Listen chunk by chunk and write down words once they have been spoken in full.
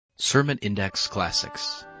Sermon Index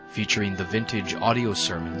Classics, featuring the vintage audio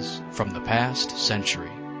sermons from the past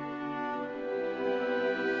century.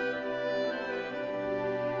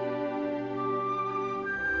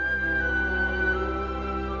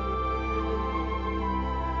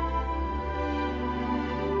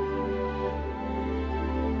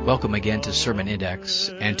 Welcome again to Sermon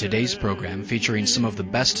Index, and today's program featuring some of the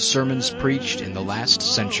best sermons preached in the last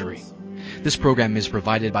century. This program is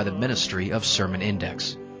provided by the Ministry of Sermon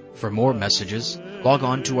Index. For more messages, log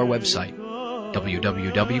on to our website,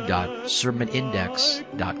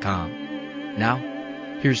 www.sermonindex.com.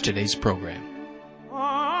 Now, here's today's program.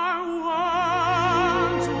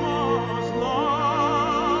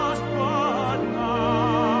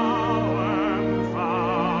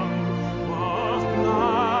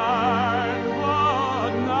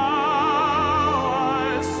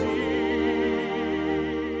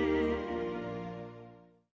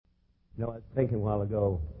 I was thinking a while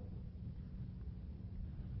ago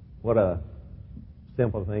what a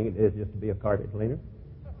simple thing it is just to be a carpet cleaner.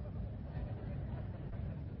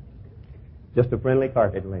 Just a friendly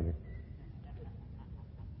carpet cleaner.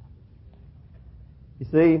 You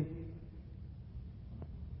see,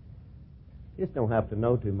 you just don't have to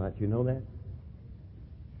know too much, you know that?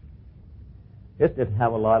 Just to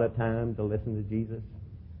have a lot of time to listen to Jesus,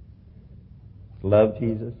 to love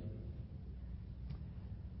Jesus.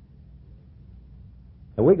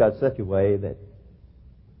 And we got such a way that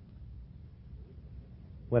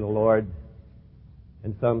when the Lord,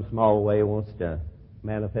 in some small way, wants to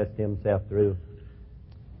manifest Himself through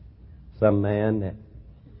some man, that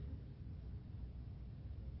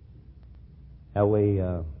how we,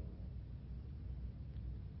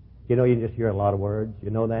 you just hear a lot of words,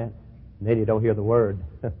 you know that? And then you don't hear the word.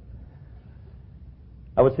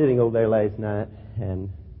 I was sitting over there last night, and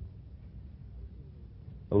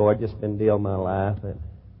the Lord just been dealing my life, and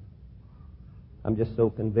I'm just so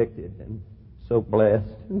convicted and so blessed.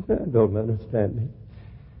 I don't understand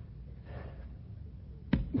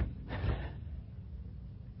it.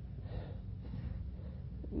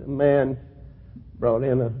 The man brought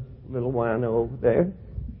in a little wino over there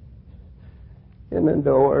in the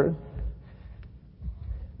door,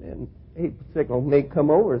 and he signaled me to come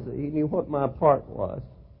over so he knew what my part was.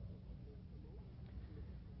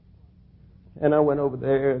 And I went over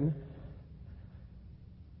there,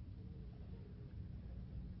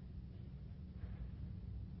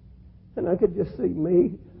 and I could just see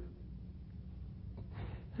me,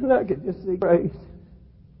 and I could just see Grace.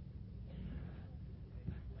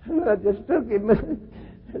 And I just took him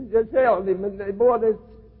and just held him, and this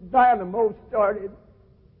dynamo started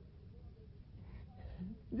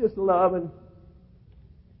just loving.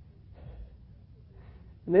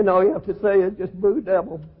 And then all you have to say is just boo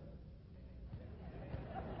devil.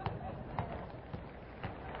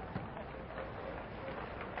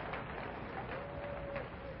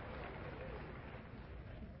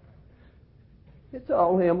 It's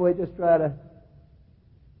all him. We just try to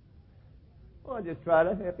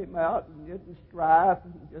help him out and just strive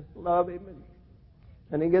and just love him.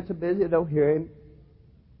 And he gets so busy, I don't hear him.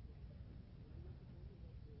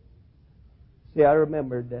 See, I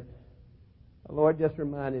remembered that the Lord just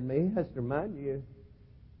reminded me. He has to remind you.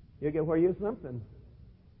 You get where you're something.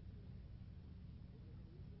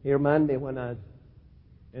 He reminded me when I was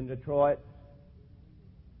in Detroit,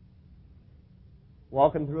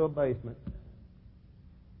 walking through a basement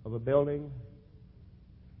of a building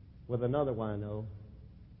with another wino.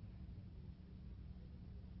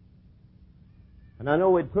 And I know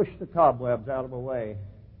we'd push the cobwebs out of the way.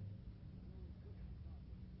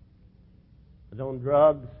 But on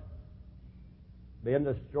drugs, being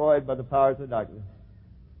destroyed by the powers of darkness.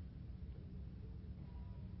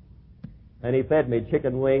 And he fed me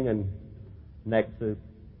chicken wing and neck soup.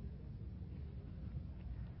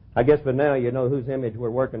 I guess for now you know whose image we're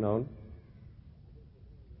working on.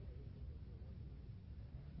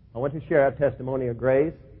 I want to share a testimony of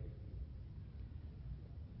grace.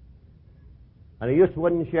 And I used to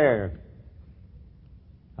wouldn't share.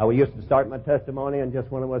 I used to start my testimony and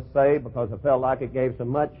just when I was saved because I felt like it gave so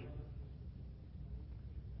much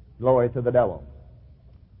glory to the devil.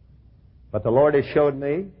 But the Lord has showed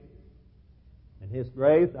me in His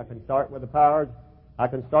grace I can start with the powers, I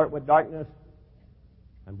can start with darkness,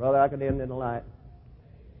 and brother, I can end in the light.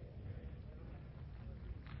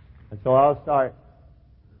 And so I'll start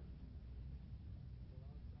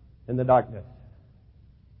in the darkness.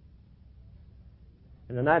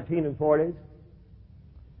 In the 1940s,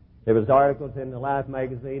 there was articles in the Life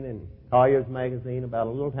magazine and Collier's magazine about a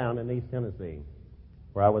little town in East Tennessee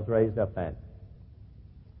where I was raised up at.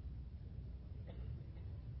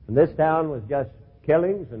 And this town was just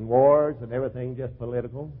killings and wars and everything just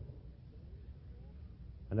political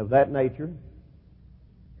and of that nature.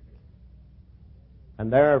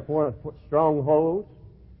 And there are four strongholds.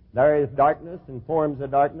 There is darkness and forms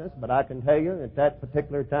of darkness, but I can tell you at that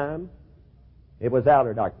particular time, it was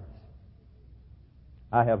outer darkness.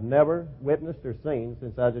 I have never witnessed or seen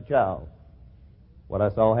since I was a child what I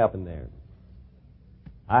saw happen there.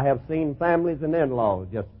 I have seen families and in-laws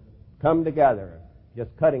just come together, just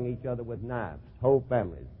cutting each other with knives, whole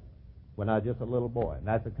families, when I was just a little boy. And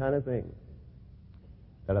that's the kind of thing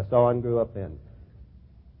that I saw and grew up in.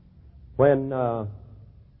 When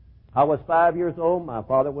I was 5 years old, my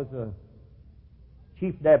father was a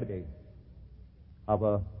chief deputy of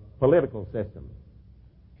a political system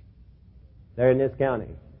there in this county.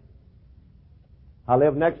 I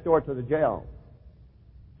lived next door to the jail.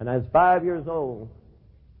 And as 5 years old,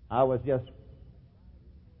 I was just,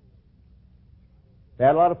 they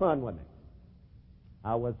had a lot of fun with me.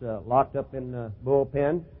 I was locked up in the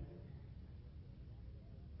bullpen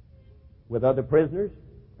with other prisoners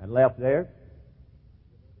and left there.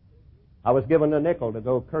 I was given a nickel to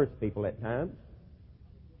go curse people at times.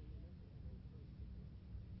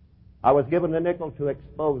 I was given a nickel to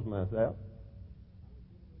expose myself.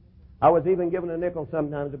 I was even given a nickel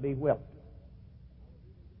sometimes to be whipped.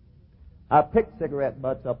 I picked cigarette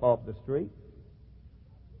butts up off the street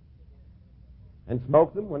and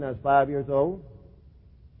smoked them when I was 5 years old.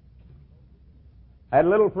 I had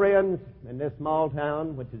little friends in this small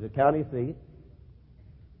town, which is a county seat.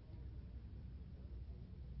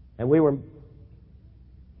 And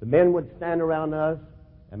the men would stand around us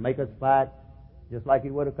and make us fight just like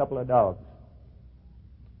you would a couple of dogs.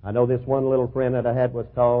 I know this one little friend that I had was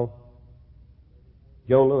called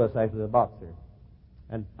Joe Louis after the boxer.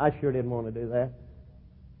 And I sure didn't want to do that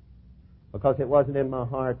because it wasn't in my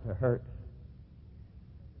heart to hurt.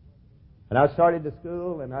 And I started to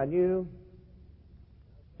school, and I knew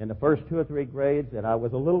in the first 2 or 3 grades that I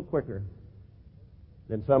was a little quicker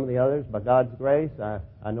than some of the others. By God's grace,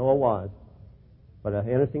 I know I was. But an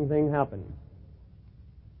interesting thing happened.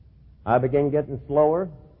 I began getting slower,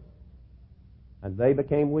 and they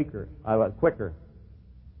became weaker. I was quicker.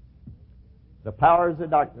 The powers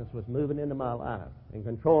of darkness was moving into my life and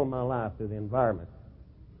controlling my life through the environment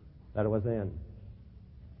that I was in.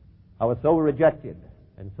 I was so rejected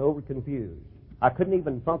and so confused. I couldn't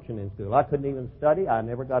even function in school. I couldn't even study. I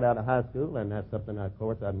never got out of high school, and that's something, of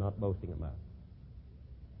course, I'm not boasting about.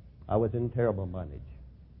 I was in terrible bondage.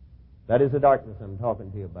 That is the darkness I'm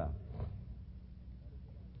talking to you about.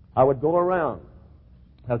 I would go around,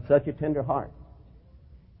 have such a tender heart.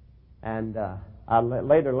 And I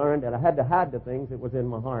later learned that I had to hide the things that was in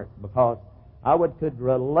my heart because I could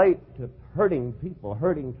relate to hurting people,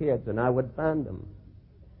 hurting kids, and I would find them.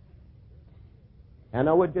 And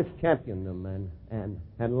I would just champion them and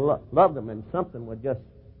love them, and something would just,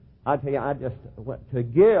 I tell you, to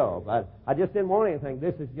give. I just didn't want anything.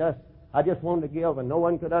 I just wanted to give, and no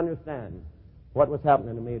one could understand what was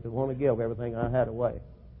happening to me to want to give everything I had away.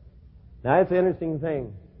 Now, it's an interesting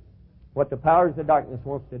thing what the powers of darkness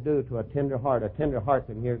wants to do to a tender heart. A tender heart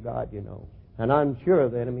can hear God, you know. And I'm sure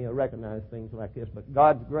the enemy will recognize things like this, but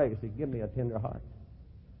God's grace would give me a tender heart.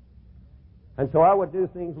 And so I would do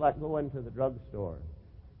things like go into the drugstore,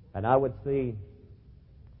 and I would see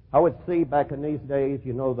back in these days,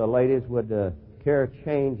 you know, the ladies would carry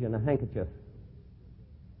change in a handkerchief.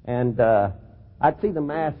 And I'd see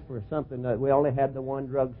them ask for something. That we only had the one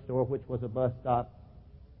drugstore, which was a bus stop.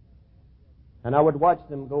 And I would watch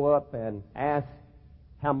them go up and ask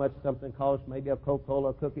how much something cost, maybe a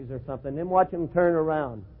Coca-Cola, cookies or something, then watch them turn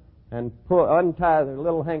around and untie their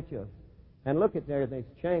little handkerchief and look at their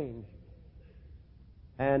change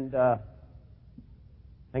and count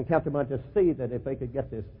them out to see that if they could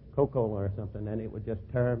get this Coca-Cola or something, then it would just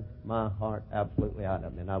tear my heart absolutely out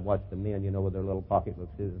of me. And I watched the men, you know, with their little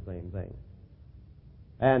pocketbooks do the same thing.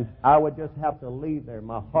 And I would just have to leave there.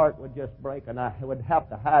 My heart would just break, and I would have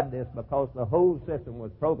to hide this because the whole system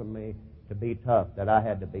was programming me to be tough, that I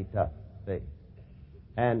had to be tough, see.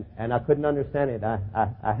 And I couldn't understand it.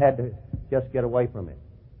 I had to just get away from it,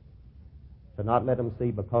 to not let them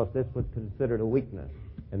see, because this was considered a weakness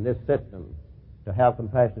in this system, to have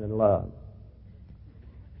compassion and love.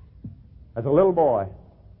 As a little boy,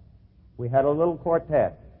 we had a little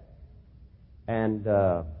quartet, and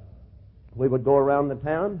we would go around the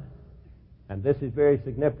town, and this is very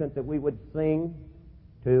significant, that we would sing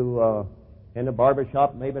to in a barber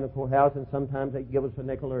shop, maybe in a courthouse, and sometimes they'd give us a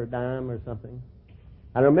nickel or a dime or something.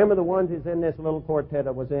 I remember the ones who's in this little quartet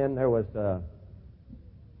I was in. There was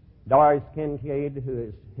Doris Kincaid,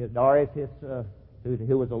 who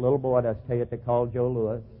was a little boy, that's tell you, they called Joe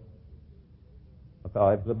Louis.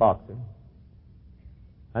 because he was a boxer.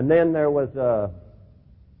 And then there was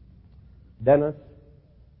Dennis,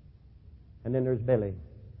 and then there's Billy.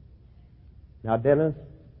 Now Dennis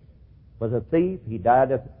was a thief. He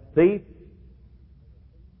died a thief.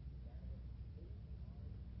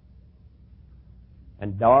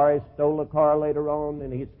 And Doris stole a car later on,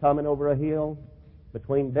 and he's coming over a hill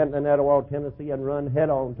between Benton and Etowah, Tennessee, and run head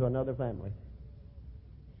on to another family.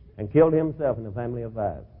 And killed himself in a family of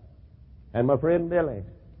 5. And my friend Billy,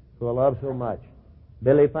 who I love so much,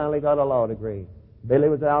 Billy finally got a law degree. Billy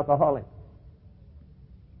was an alcoholic.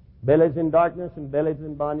 Billy's in darkness, and Billy's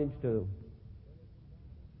in bondage too.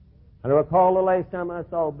 And I recall the last time I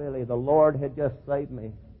saw Billy, the Lord had just saved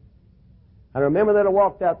me. I remember that I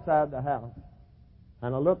walked outside the house,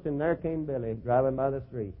 and I looked, and there came Billy driving by the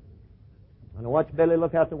street. And I watched Billy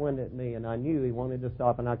look out the window at me, and I knew he wanted to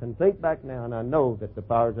stop. And I can think back now, and I know that the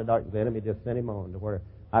powers of darkness, the enemy, just sent him on to where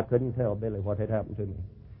I couldn't tell Billy what had happened to me.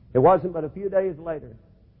 It wasn't but a few days later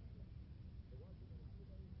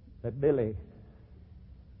that Billy,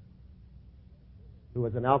 who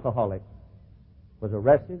was an alcoholic, was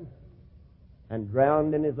arrested and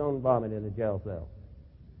drowned in his own vomit in a jail cell.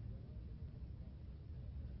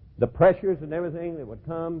 The pressures and everything that would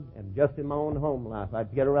come, and just in my own home life,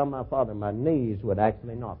 I'd get around my father, my knees would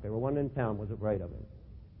actually knock. Everyone in town was afraid of him.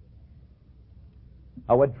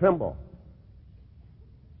 I would tremble,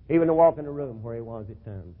 even to walk in the room where he was at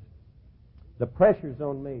times. The pressures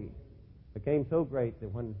on me became so great that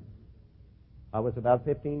when I was about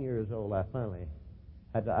 15 years old, I finally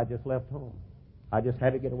I just left home. I just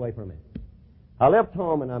had to get away from it. I left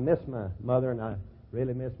home, and I missed my mother, and I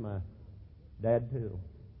really missed my dad too.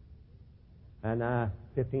 And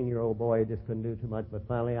 15-year-old boy, just couldn't do too much. But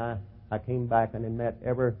finally, I came back and they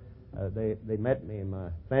met me, and my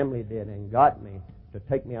family did, and got me to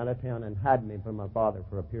take me out of town and hide me from my father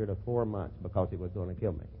for a period of 4 months because he was going to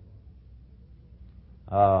kill me.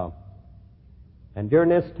 And during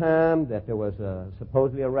this time that there was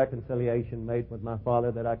supposedly a reconciliation made with my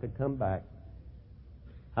father that I could come back.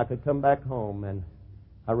 I could come back home, and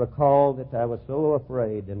I recall that I was so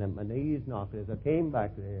afraid, and that my knees knocked as I came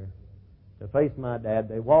back there to face my dad.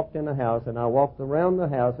 They walked in the house, and I walked around the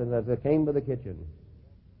house, and as I came to the kitchen,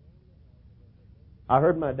 I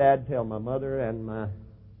heard my dad tell my mother and my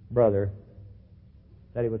brother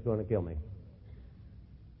that he was going to kill me.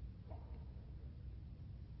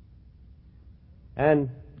 And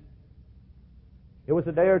it was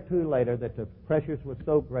a day or two later that the pressures were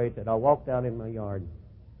so great that I walked out in my yard.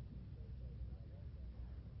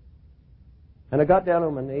 And I got down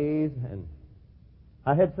on my knees, and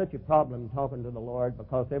I had such a problem talking to the Lord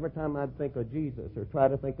because every time I'd think of Jesus or try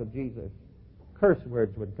to think of Jesus, curse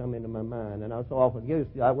words would come into my mind. And I was so often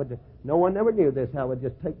used to, no one ever knew this, I would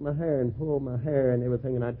just take my hair and pull my hair and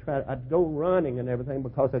everything, and I'd go running and everything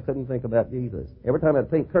because I couldn't think about Jesus. Every time I'd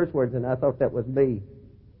think curse words, and I thought that was me.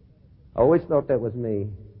 I always thought that was me.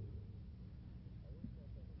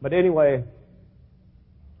 But anyway,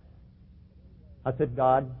 I said,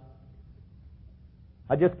 God,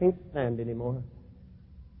 I just can't stand anymore.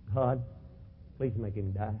 God, please make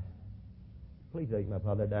him die. Please make my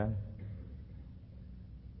father die.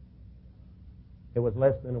 It was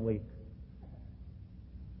less than a week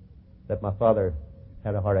that my father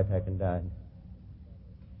had a heart attack and died.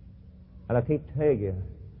 And I can't tell you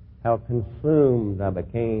how consumed I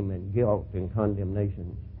became in guilt and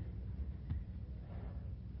condemnation.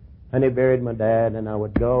 And they buried my dad, and I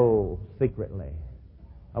would go secretly.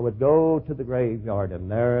 I would go to the graveyard,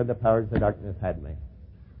 and there the powers of darkness had me.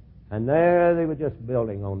 And there they were just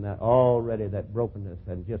building on that already, that brokenness,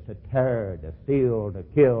 and just to tear, to steal, to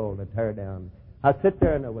kill, to tear down. I'd sit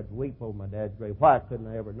there and I would weep over my dad's grave. Why couldn't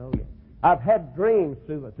I ever know you? I've had dreams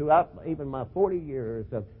throughout even my 40 years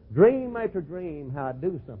of dream after dream how I'd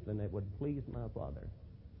do something that would please my father.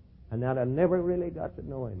 And that I never really got to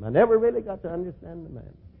know him. I never really got to understand the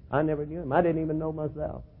man. I never knew him. I didn't even know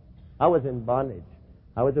myself. I was in bondage.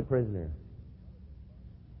 I was a prisoner.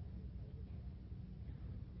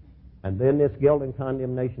 And then this guilt and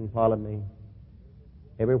condemnation followed me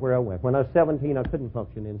everywhere I went. When I was 17, I couldn't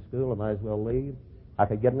function in school. I might as well leave. I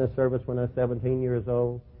could get in the service when I was 17 years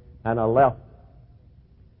old, and I left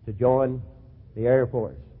to join the Air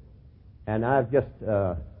Force. And I've just,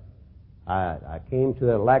 I came to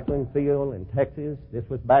the Lackland Field in Texas. This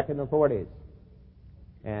was back in the 40s.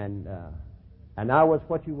 And I was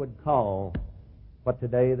what you would call, what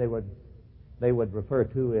today they would refer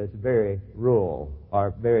to as very rural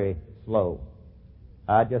or very slow.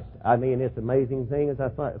 I mean, it's an amazing thing as I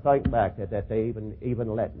think back that they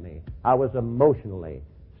even let me. I was emotionally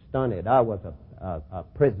stunted. I was a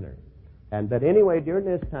prisoner. But anyway, during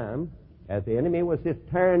this time, as the enemy was just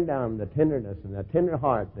tearing down the tenderness and the tender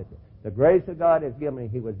heart that the grace of God has given me,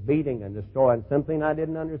 he was beating and destroying something I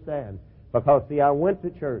didn't understand. Because, see, I went to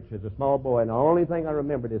church as a small boy, and the only thing I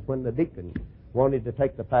remembered is when the deacon wanted to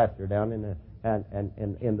take the pastor down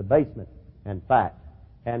in the basement and fight.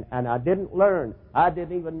 And I didn't learn. I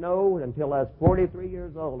didn't even know until I was 43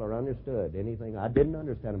 years old or understood anything. I didn't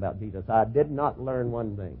understand about Jesus. I did not learn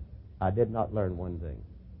one thing. I did not learn one thing.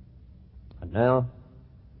 And now,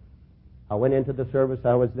 I went into the service.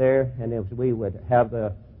 I was there, and as we would have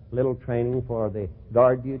the little training for the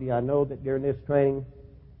guard duty, I know that during this training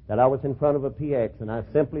that I was in front of a PX, and I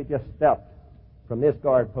simply just stepped from this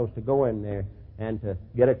guard post to go in there and to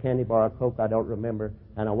get a candy bar, a Coke, I don't remember.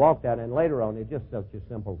 And I walked out, and later on, it's just such a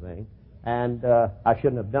simple thing. And I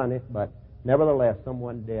shouldn't have done it, but nevertheless,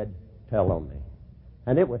 someone did tell on me.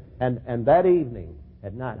 And it was, and that evening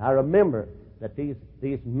at night, I remember that these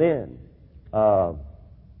men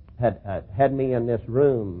had me in this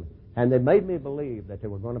room, and they made me believe that they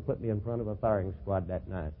were going to put me in front of a firing squad that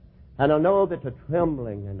night. And I know that the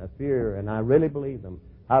trembling and the fear, and I really believe them.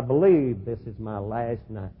 I believe this is my last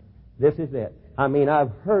night. This is it. I mean,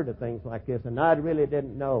 I've heard of things like this, and I really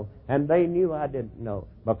didn't know. And they knew I didn't know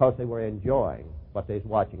because they were enjoying what they was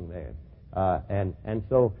watching there.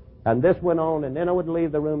 And this went on, and then I would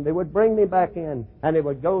leave the room. They would bring me back in, and they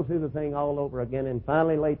would go through the thing all over again. And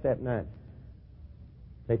finally, late that night,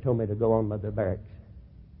 they told me to go on with the barracks.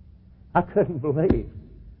 I couldn't believe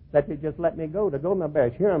that they just let me go to my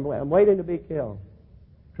barracks. Here I'm waiting to be killed,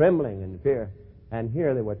 trembling in fear. And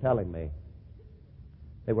here they were telling me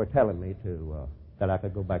that I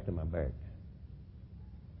could go back to my barracks.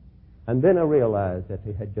 And then I realized that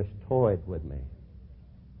they had just toyed with me.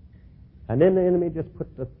 And then the enemy just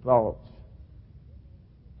put the thoughts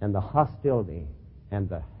and the hostility and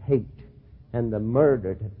the hate and the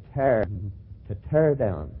murder to tear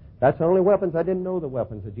down. That's the only weapons. I didn't know the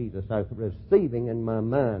weapons of Jesus. I was receiving in my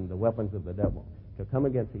mind the weapons of the devil to come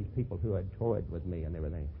against these people who had toyed with me and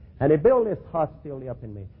everything. And it built this hostility up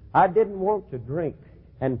in me. I didn't want to drink.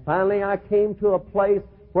 And finally I came to a place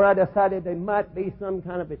where I decided there might be some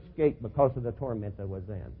kind of escape because of the torment I was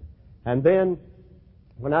in. And then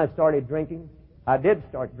when I started drinking, I did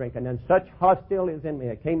start drinking, and such hostility was in me.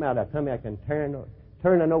 It came out. I come back and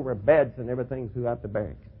turning over beds and everything throughout the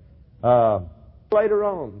barracks. Later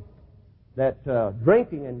on, that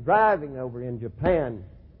drinking and driving over in Japan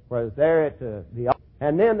was there at the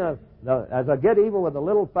and then as I get even with a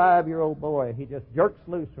little 5-year-old boy, he just jerks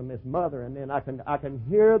loose from his mother, and then I can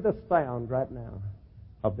hear the sound right now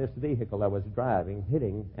of this vehicle I was driving,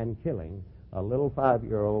 hitting and killing a little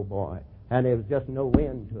 5-year-old boy. And there was just no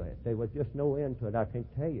end to it. There was just no end to it. I can't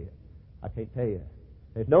tell you.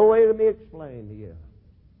 There's no way to be explained to you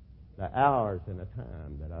the hours and the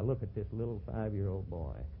time that I look at this little 5-year-old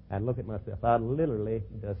boy and look at myself. I literally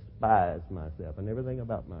despise myself and everything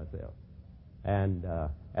about myself. And the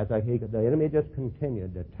enemy just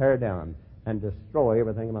continued to tear down and destroy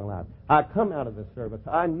everything in my life. I come out of the service.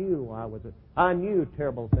 I knew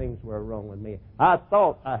terrible things were wrong with me. I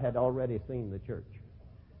thought I had already seen the church.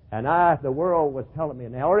 And the world was telling me,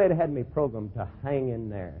 and they already had me programmed to hang in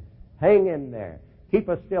there. Hang in there. Keep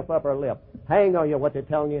a stiff upper lip. Hang on, what they're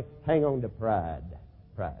telling you, hang on to pride.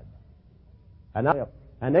 Pride.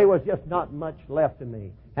 And there was just not much left in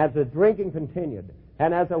me. As the drinking continued,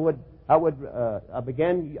 and as I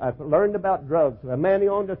learned about drugs. A man who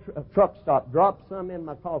owned a truck stop dropped some in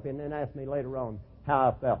my coffee and then asked me later on how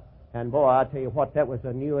I felt. And boy, I tell you what, that was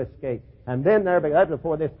a new escape. And then that was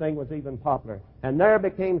before this thing was even popular. And there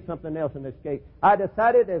became something else, an escape. I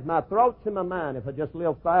decided as my thoughts in my mind, if I just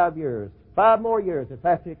live 5 more years, if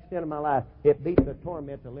that's the extent of my life, it beats the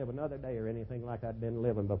torment to live another day or anything like I'd been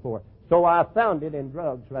living before. So I found it in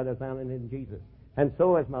drugs rather than found it in Jesus. And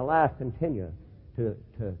so as my life continued to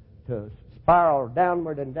spiral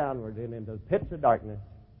downward and downward and into the pits of darkness,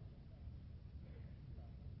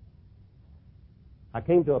 I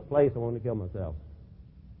came to a place I wanted to kill myself.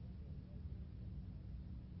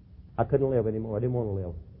 I couldn't live anymore. I didn't want to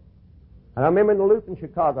live. And I remember in Duluth in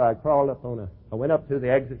Chicago, I went up through the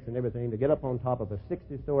exits and everything to get up on top of a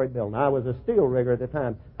 60-story building. I was a steel rigger at the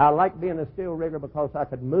time. I liked being a steel rigger because I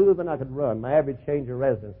could move and I could run. My average change of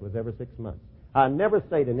residence was every 6 months. I never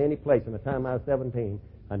stayed in any place from the time I was 17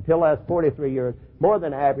 until I was 43 years, more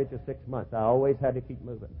than an average of 6 months. I always had to keep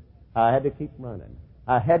moving. I had to keep running.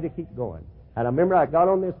 I had to keep going. And I remember I got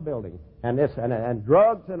on this building and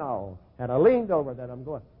drugs and all, and I leaned over that I'm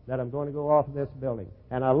going to go off of this building.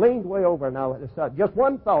 And I leaned way over, and just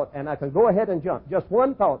one thought, and I can go ahead and jump. Just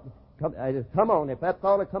one thought. Come on, if that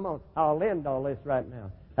thought will come on, I'll end all this right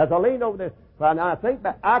now. As I leaned over this, and I think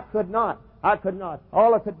back, I could not. I could not.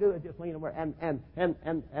 All I could do is just lean over and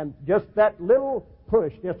just that little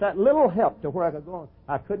push, just that little help to where I could go on.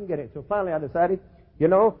 I couldn't get it. So finally I decided,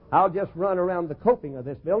 I'll just run around the coping of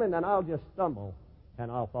this building and I'll just stumble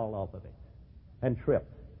and I'll fall off of it and trip.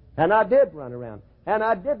 And I did run around and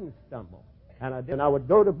I didn't stumble. And I would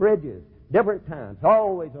go to bridges, different times,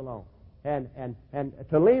 always alone. And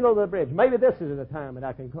to lean over the bridge. Maybe this is the time that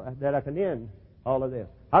I can end all of this.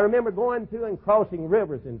 I remember going through and crossing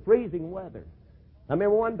rivers in freezing weather. I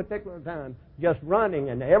remember one particular time just running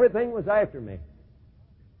and everything was after me.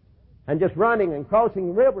 And just running and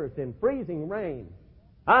crossing rivers in freezing rain.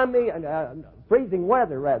 Freezing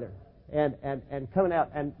weather rather. And coming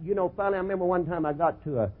out. And finally I remember one time I got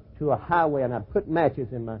to a highway and I put matches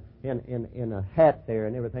in a hat there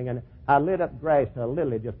and everything. And I lit up grass till I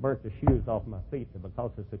literally just burnt the shoes off my feet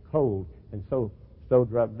because it's so cold and so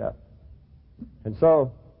drugged up. And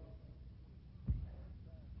so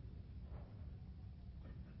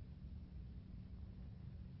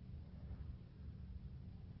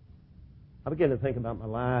I began to think about my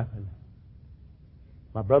life, and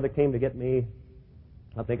my brother came to get me.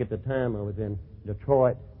 I think at the time I was in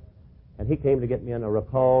Detroit, and he came to get me on a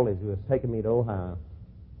recall as he was taking me to Ohio.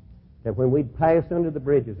 That when we'd pass under the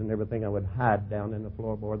bridges and everything, I would hide down in the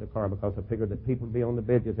floorboard of the car because I figured that people would be on the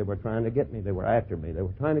bridges. They were trying to get me. They were after me. They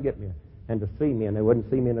were trying to get me and to see me, and they wouldn't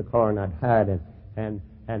see me in the car, and I'd hide. And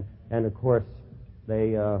of course,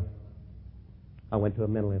 I went to a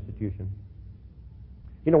mental institution.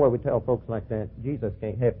 You know where we tell folks like that, Jesus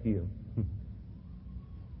can't help you.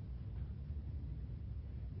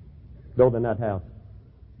 Go to the nut house.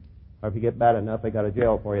 Or if you get bad enough, they got a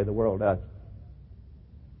jail for you. The world does.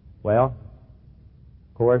 Well,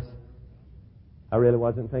 of course, I really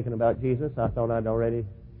wasn't thinking about Jesus. I thought I'd already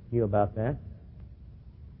knew about that.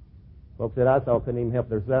 Folks that I saw couldn't even help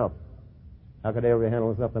themselves. How could they ever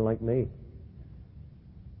handle something like me?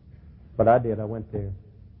 But I did. I went there.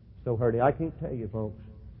 So hurting. I can't tell you, folks.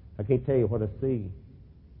 I can't tell you what I see.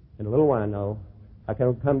 And a little while I know, I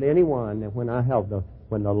can come to anyone that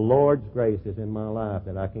when the Lord's grace is in my life,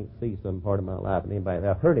 that I can't see some part of my life. And anybody,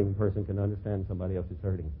 a hurting person can understand somebody else is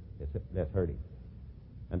hurting. That's hurting.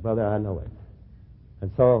 And brother, I know it.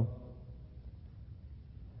 And so,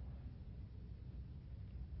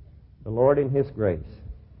 the Lord in His grace.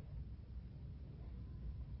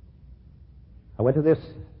 I went to this,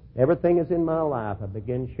 everything is in my life. I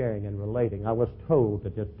began sharing and relating. I was told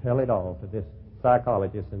to just tell it all to this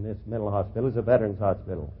psychologist in this mental hospital. It's a veterans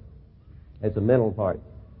hospital. It's a mental part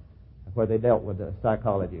where they dealt with the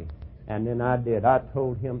psychology. And then I did. I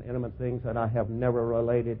told him intimate things that I have never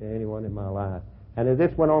related to anyone in my life. And as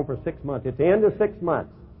this went on for 6 months, at the end of 6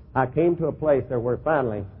 months, I came to a place there where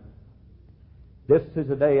finally, this is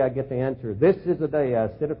the day I get the answer. This is the day I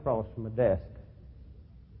sit across from a desk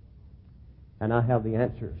and I have the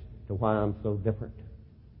answers to why I'm so different,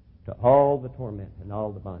 to all the torment and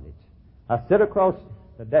all the bondage. I sit across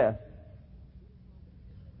the desk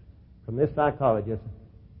from this psychologist,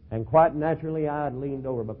 and quite naturally I had leaned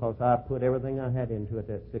over because I put everything I had into it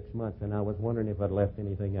that 6 months, and I was wondering if I'd left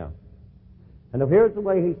anything out. And here's the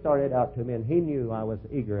way he started out to me, and he knew I was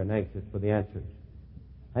eager and anxious for the answers.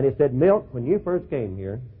 And he said, Milt, when you first came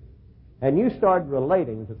here, and you started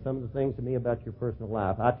relating to some of the things to me about your personal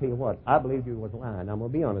life, I tell you what, I believed you was lying. I'm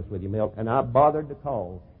going to be honest with you, Milt, and I bothered to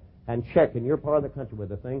call and check in your part of the country with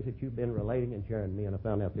the things that you've been relating and sharing with me, and I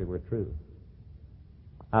found out they were true.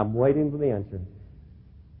 I'm waiting for the answer.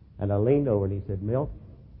 And I leaned over and he said, Milt,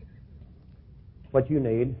 what you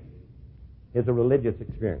need is a religious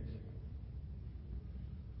experience.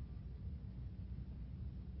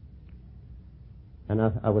 And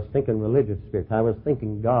I was thinking religious experience. I was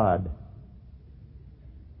thinking God.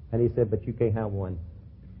 And he said, but you can't have one.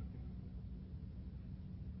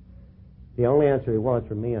 The only answer he was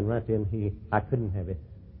for me, and right then I couldn't have it.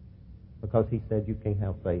 Because he said, you can't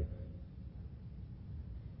have faith.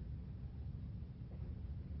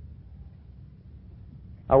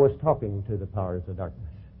 I was talking to the powers of darkness.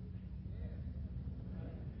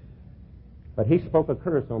 But he spoke a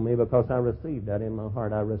curse on me because I received that in my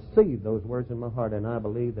heart. I received those words in my heart, and I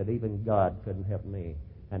believed that even God couldn't help me.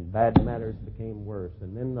 And bad matters became worse.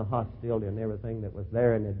 And then the hostility and everything that was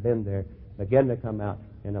there and had been there began to come out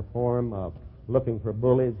in a form of looking for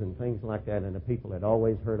bullies and things like that, and the people had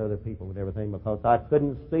always hurt other people with everything because I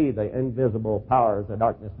couldn't see the invisible powers of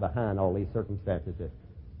darkness behind all these circumstances that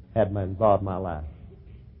had involved my life.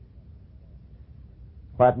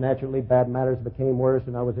 Quite naturally, bad matters became worse,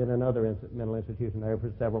 and I was in another mental institution there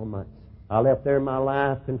for several months. I left there, my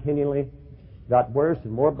life continually got worse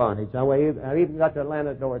and more bondage. I even got to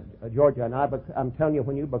Atlanta, Georgia, and I'm telling you,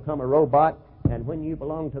 when you become a robot And when you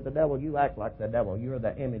belong to the devil, you act like the devil. You're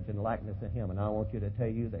the image and likeness of him. And I want you to tell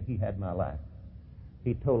you that he had my life.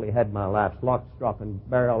 He totally had my life, lock, stock, and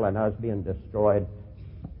barrel, and I was being destroyed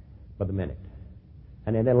for the minute.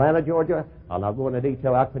 And in Atlanta, Georgia, I'll not go into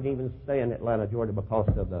detail. I couldn't even stay in Atlanta, Georgia because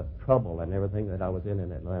of the trouble and everything that I was in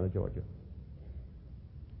Atlanta, Georgia.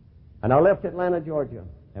 And I left Atlanta, Georgia,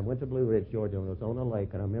 and went to Blue Ridge, Georgia, and was on a lake.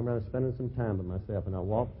 And I remember I was spending some time with myself, and I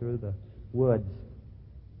walked through the woods,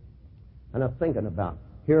 and I'm thinking about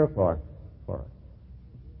here for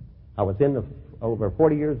I was over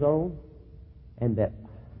 40 years old, and that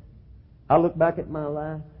I look back at my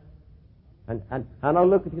life, and I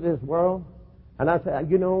look at this world, and I say,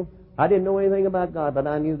 you know, I didn't know anything about God, but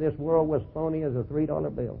I knew this world was phony as a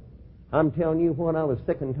 $3 bill. I'm telling you what, I was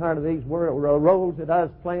sick and tired of these roles that I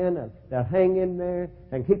was playing that hang in there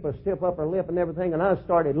and keep a stiff upper lip and everything. And I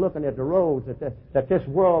started looking at the roles that this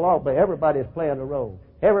world all, but everybody's playing a role.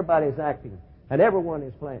 Everybody's acting. And everyone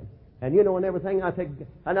is playing. And you know, and everything, I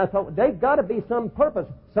thought, there's got to be some purpose.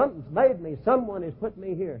 Something's made me. Someone has put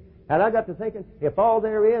me here. And I got to thinking, if all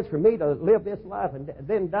there is for me to live this life and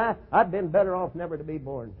then die, I'd been better off never to be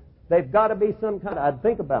born. They've got to be some kind of, I'd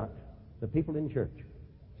think about the people in church.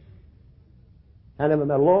 And in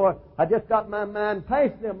the Lord, I just got my mind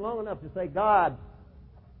past them long enough to say, God.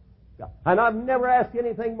 And I've never asked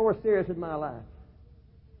anything more serious in my life.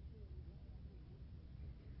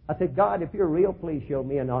 I said, God, if you're real, please show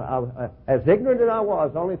me. And as ignorant as I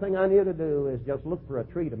was, the only thing I knew to do is just look for a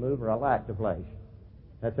tree to move or a light to flash.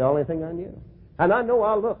 That's the only thing I knew. And I know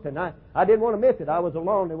I looked, and I didn't want to miss it. I was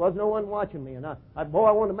alone. There was no one watching me. And I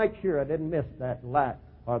wanted to make sure I didn't miss that light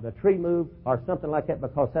or the tree move or something like that,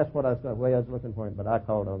 because that's what the way I was looking for him. But I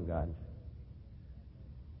called on God.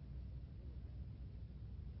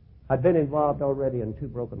 I'd been involved already in 2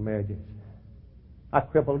 broken marriages. I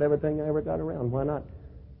crippled everything I ever got around. Why not?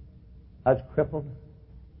 I was crippled.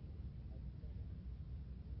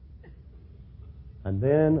 And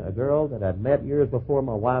then a girl that I'd met years before,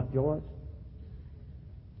 my wife, Joyce.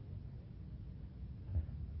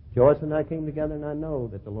 Joyce and I came together, and I know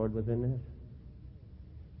that the Lord was in this.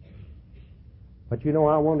 But you know,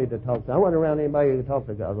 I wanted to talk to, I went around anybody to talk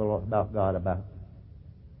to God, about God about.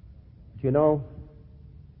 But you know,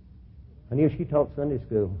 I knew she taught Sunday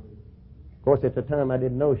school. Of course, at the time I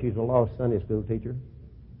didn't know she was a lost Sunday school teacher.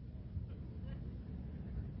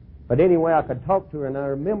 But anyway, I could talk to her, and I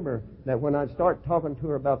remember that when I'd start talking to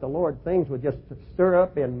her about the Lord, things would just stir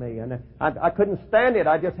up in me, and I couldn't stand it.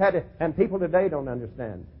 I just had to, and people today don't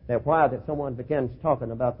understand that why that someone begins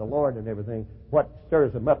talking about the Lord and everything, what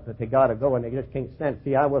stirs them up that they got to go, and they just can't stand it.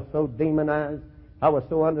 See, I was so demonized. I was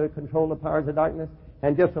so under the control of the powers of darkness,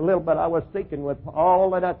 and just a little bit I was seeking with all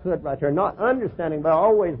that I could right there, not understanding, but I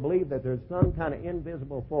always believed that there's some kind of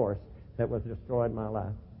invisible force that was destroying my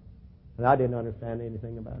life. And I didn't understand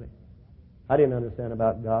anything about it. I didn't understand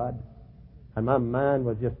about God. And my mind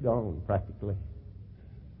was just gone, practically.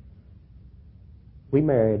 We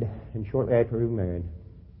married, and shortly after we married,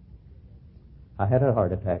 I had a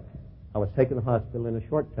heart attack. I was taken to the hospital in a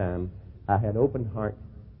short time. I had open heart.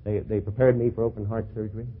 They prepared me for open heart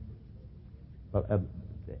surgery. But,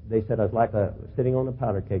 they said I was like sitting on a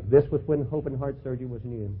powder cake. This was when open heart surgery was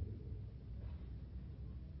new.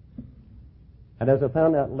 And as I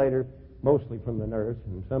found out later, mostly from the nurse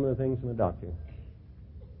and some of the things from the doctor,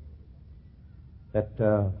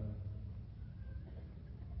 that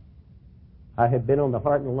I had been on the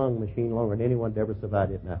heart and lung machine longer than anyone had ever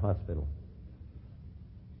survived it in that hospital.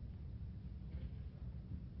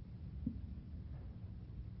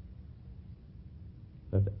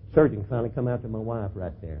 The surgeon finally come out to my wife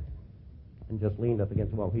right there and just leaned up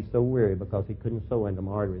against the wall. He's so weary because he couldn't sew into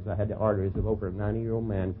my arteries. I had the arteries of over a 90-year-old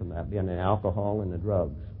man from that being the alcohol and the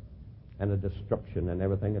drugs and the destruction and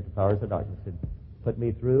everything that the powers of darkness had put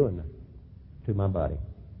me through and to my body.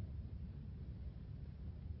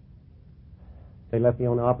 They left me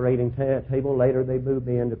on the operating table. Later they moved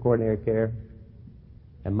me into coronary care,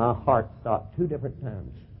 and my heart stopped 2 different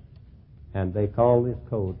times. And they called this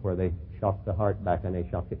code where they shocked the heart back, and they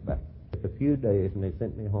shocked it back. It's a few days, and they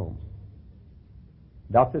sent me home.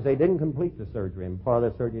 Doctors, they didn't complete the surgery, and part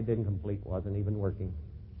of the surgery didn't complete, wasn't even working.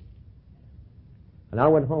 And I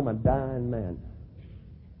went home a dying man.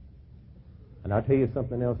 And I'll tell you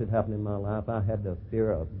something else that happened in my life. I had the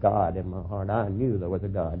fear of God in my heart. I knew there was a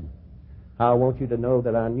God. I want you to know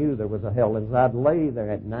that I knew there was a hell. As I'd lay there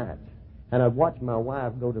at night, and I'd watch my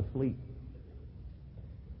wife go to sleep,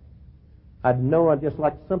 I'd know I'd just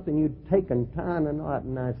like something you'd taken, tying a knot,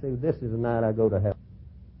 and I'd say, this is the night I go to hell.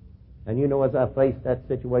 And you know, as I faced that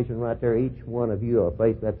situation right there, each one of you will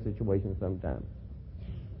face that situation sometime.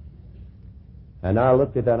 And I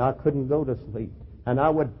looked at that, and I couldn't go to sleep. And I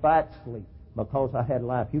would fight sleep because I had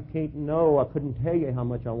life. You can't know. I couldn't tell you how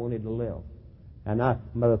much I wanted to live. And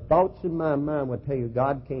the thoughts in my mind would tell you,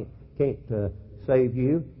 God can't save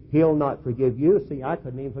you. He'll not forgive you. See, I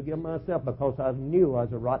couldn't even forgive myself because I knew I was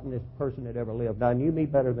the rottenest person that ever lived. I knew me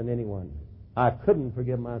better than anyone. I couldn't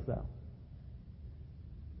forgive myself.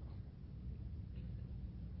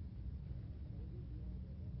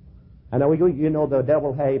 And you know, the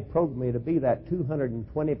devil had programmed me to be that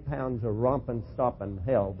 220 pounds of romping, stopping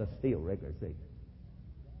hell, the steel rigger, see.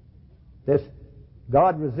 This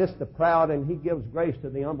God resists the proud and He gives grace to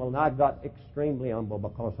the humble. And I got extremely humble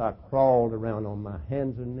because I crawled around on my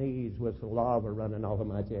hands and knees with the lava running off of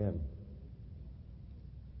my chin.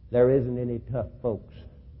 There isn't any tough folks.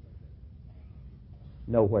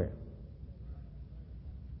 Nowhere.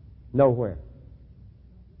 Nowhere.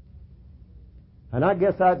 And I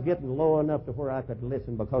guess I was getting low enough to where I could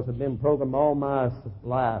listen because I've been programmed all my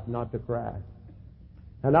life not to cry.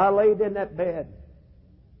 And I laid in that bed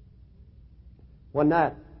one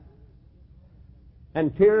night,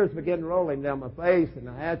 and tears began rolling down my face, and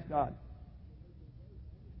I asked God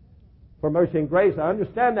for mercy and grace. I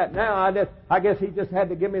understand that now. I guess He just had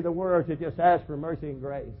to give me the words to just ask for mercy and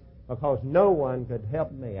grace because no one could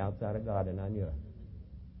help me outside of God, and I knew it.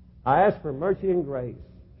 I asked for mercy and grace.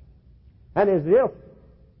 And as if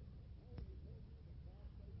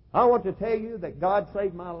I want to tell you that God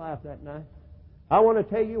saved my life that night. I want to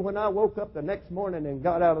tell you when I woke up the next morning and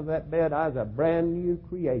got out of that bed, I was a brand new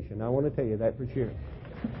creation. I want to tell you that for sure.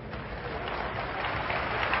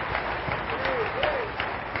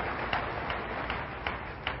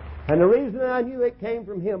 And the reason I knew it came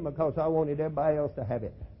from Him because I wanted everybody else to have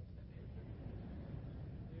it.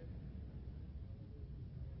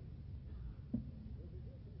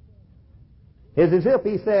 It's as if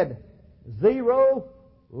He said, 0,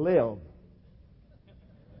 live.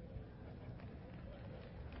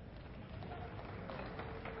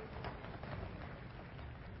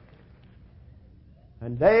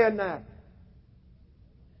 And day and night,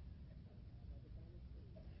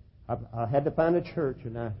 I had to find a church,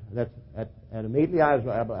 and immediately I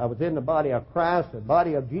was in the body of Christ, the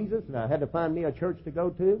body of Jesus, and I had to find me a church to go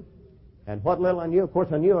to. And what little I knew, of course,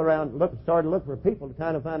 I knew started looking for people to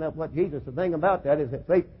kind of find out what Jesus. The thing about that is that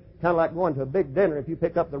they kind of like going to a big dinner. If you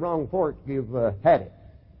pick up the wrong fork, you've had it.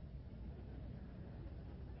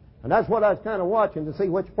 And that's what I was kind of watching to see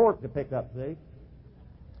which fork to pick up, see.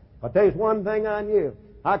 But there's one thing I knew.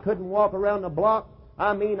 I couldn't walk around the block.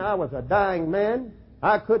 I mean, I was a dying man.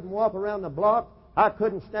 I couldn't walk around the block. I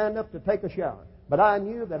couldn't stand up to take a shower. But I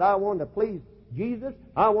knew that I wanted to please Jesus.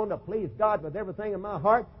 I wanted to please God with everything in my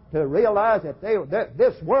heart, to realize that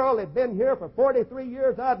this world had been here for 43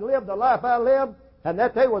 years. I'd lived the life I lived, and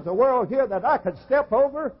that there was a world here that I could step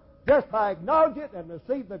over just by acknowledging it and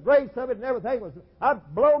receive the grace of it and everything.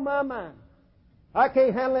 I'd blow my mind. I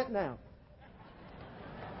can't handle it now.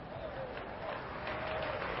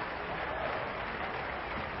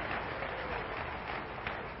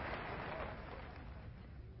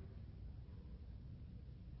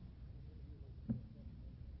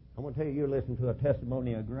 I want to tell you, you're listening to a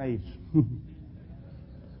testimony of grace.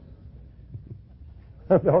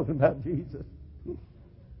 I'm talking about Jesus.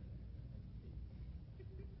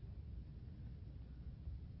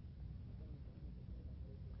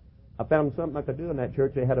 I found something I could do in that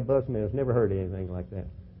church. They had a bus meals. Never heard anything like that.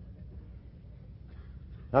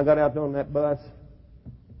 I got out on that bus.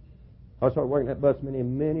 I started working that bus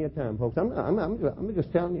many a time, folks. I'm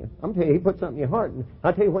just telling you. I'm telling you, He put something in your heart. And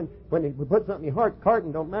I tell you, when He put something in your heart,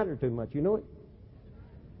 carting don't matter too much. You know it?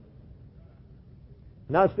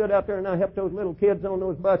 And I stood out there and I helped those little kids on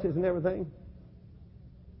those buses and everything.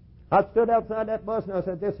 I stood outside that bus and I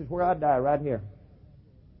said, this is where I die, right here.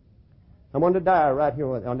 I wanted to die right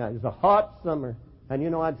here. It was a hot summer. And,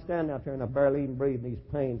 you know, I'd stand out there and I barely even breathe. These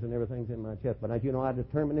pains and everything's in my chest. But, I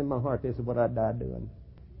determined in my heart this is what I'd die doing.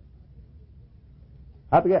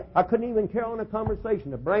 I couldn't even carry on a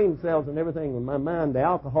conversation. The brain cells and everything in my mind, the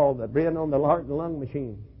alcohol that ran on the heart and lung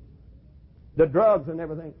machine, the drugs and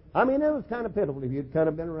everything. I mean, it was kind of pitiful if you'd kind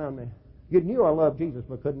of been around me. You knew I loved Jesus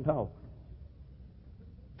but couldn't talk.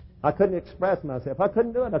 I couldn't express myself. I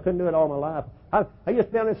couldn't do it. I couldn't do it all my life. I used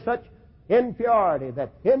to be under such impurity,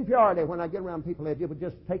 when I get around people, they would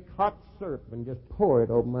just take hot syrup and just pour it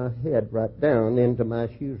over my head right down into my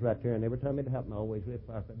shoes right there. And every time it happened, I always wished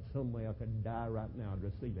I could, some way I could die right now and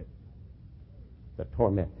receive it. The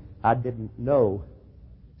torment. I didn't know.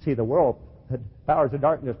 See, the world, the powers of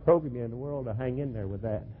darkness program you in the world to hang in there with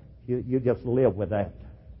that. You just live with that.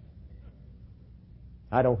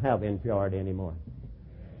 I don't have impurity anymore.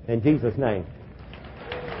 In Jesus' name.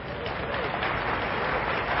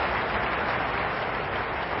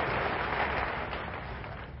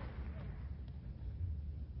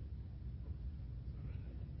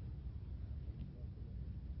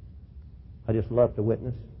 I just love to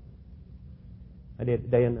witness. I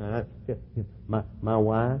did day and night. My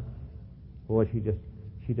wife, boy, she just,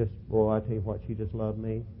 boy, I tell you what, she just loved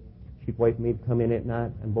me. She'd wait for me to come in at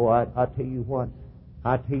night, and boy, I tell you what,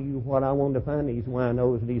 I wanted to find these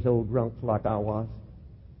winos and these old drunks like I was.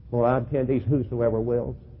 Boy, I'd tell these whosoever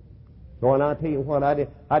wills. Boy, and I tell you what, I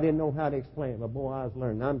didn't know how to explain it, but boy, I was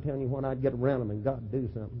learning. I'm telling you what, I'd get around them and God do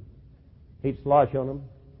something. He'd slosh on them.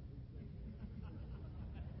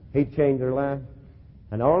 He'd change their life.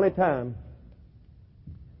 And the only time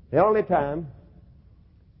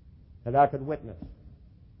that I could witness.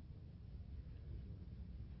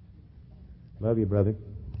 Love you, brother.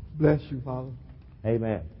 Bless you, Father.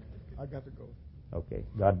 Amen. I got to go. Okay.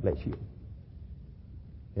 God bless you.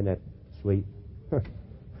 Isn't that sweet?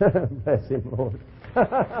 Bless him, Lord.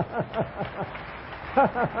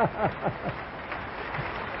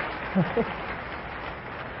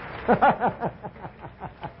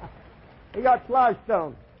 He got sloshed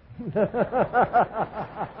on.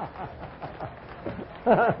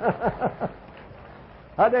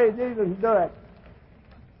 I tell you, Jesus do it.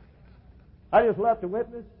 I just love to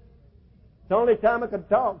witness. It's the only time I could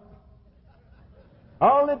talk.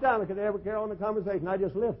 Only time I could ever carry on the conversation. I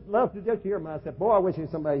just love to just hear myself. Boy, I wish there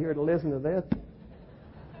was somebody here to listen to this.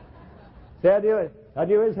 See, I do it. I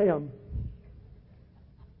do his hymn.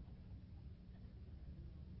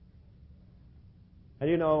 And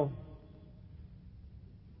you know,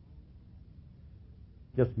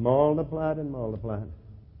 just multiplied and multiplied.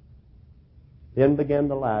 Then began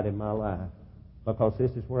the light in my life. Because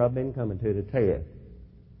this is where I've been coming to tell you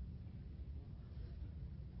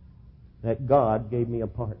that God gave me a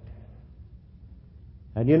part.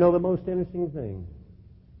 And you know the most interesting thing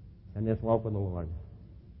in this walk with the Lord.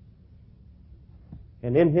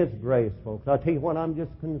 And in His grace, folks, I'll tell you what, I'm just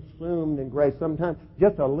consumed in grace. Sometimes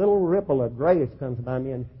just a little ripple of grace comes by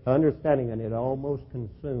me and understanding, and it almost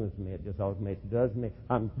consumes me. It just ultimately does me.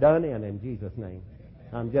 I'm done in Jesus' name.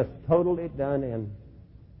 I'm just totally done in.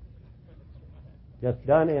 Just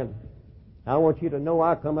done in. I want you to know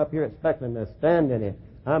I come up here expecting to stand in it.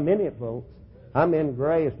 I'm in it, folks. I'm in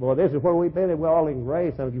grace. Boy, this is where we've been. We're all in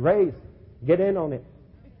grace. So grace, get in on it.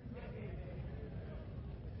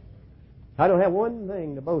 I don't have one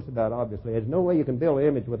thing to boast about, obviously. There's no way you can build an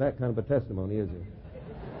image with that kind of a testimony, is there?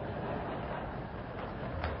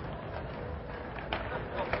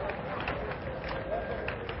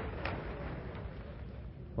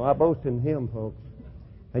 Well, I boast in Him, folks.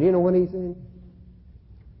 And you know what He said?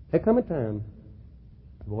 There come a time,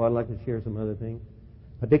 boy, I'd like to share some other things,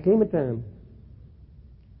 but there came a time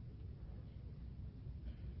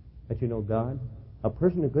that you know God, a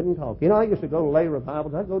person who couldn't talk. You know, I used to go to lay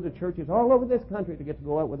revivals. I'd go to churches all over this country to get to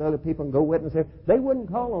go out with other people and go witness there. They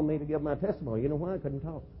wouldn't call on me to give my testimony. You know why? I couldn't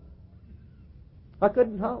talk. I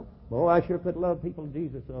couldn't talk. Boy, I sure could love people of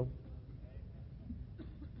Jesus, though.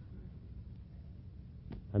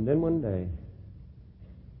 And then one day,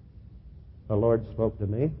 the Lord spoke to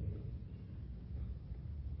me,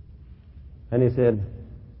 and He said,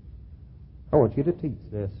 I want you to teach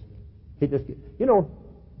this. He just, you know,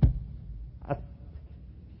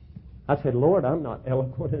 I said, Lord, I'm not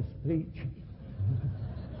eloquent in speech.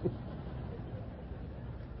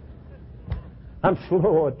 I'm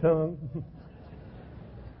slow of tongue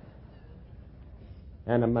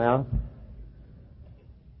and a mouth.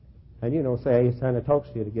 And you know, say, He kind of talks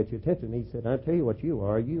to you to get your attention. He said, I tell you what you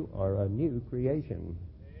are a new creation.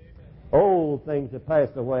 Amen. Old things have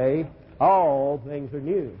passed away, all things are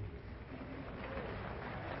new.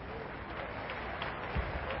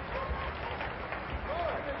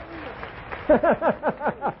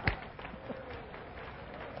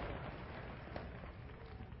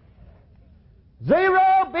 Zero,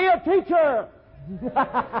 be a teacher.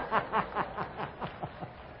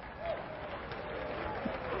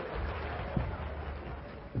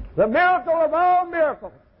 The miracle of all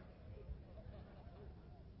miracles.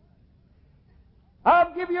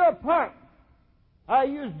 I'll give you a part. I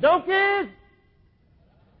use donkeys.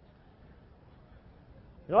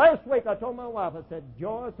 Last week I told my wife, I said,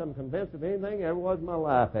 Joyce, I'm convinced of anything there ever was in my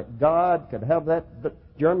life that God could have that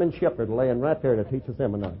German shepherd laying right there to teach a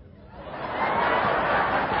seminar.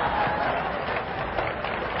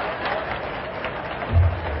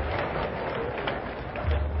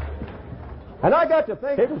 And I got to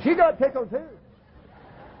thinking, she got tickled too.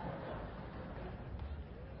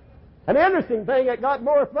 And the interesting thing, it got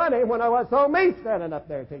more funny when I saw me standing up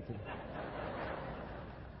there teaching.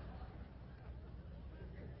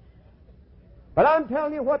 But I'm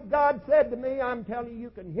telling you what God said to me, I'm telling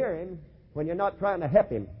you can hear Him when you're not trying to help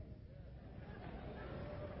Him.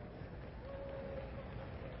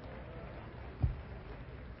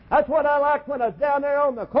 That's what I liked when I was down there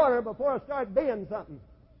on the corner before I started being something.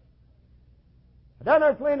 Down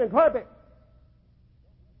there cleaning carpet.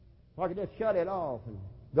 Or I could just shut it off and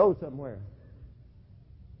go somewhere.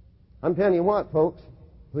 I'm telling you what, folks,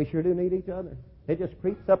 we sure do need each other. It just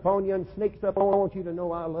creeps up on you and sneaks up on you. I want you to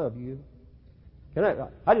know I love you.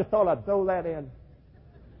 I just thought I'd throw that in.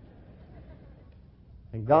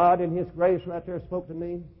 And God in His grace right there spoke to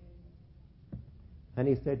me. And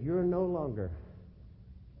He said, you're no longer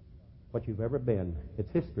what you've ever been.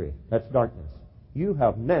 It's history. That's darkness. You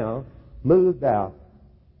have now moved out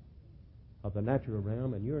of the natural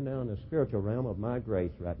realm, and you're now in the spiritual realm of my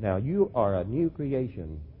grace right now. You are a new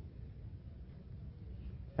creation.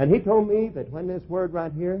 And He told me that when this word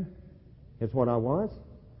right here is what I was,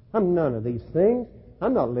 I'm none of these things.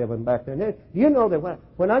 I'm not living back there. Now, you know that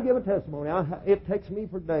when I give a testimony, it takes me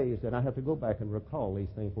for days that I have to go back and recall these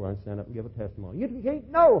things before I stand up and give a testimony. You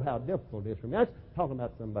can't know how difficult it is for me. I'm talking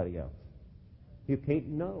about somebody else. You can't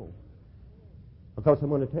know. Because I'm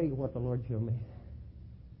going to tell you what the Lord showed me.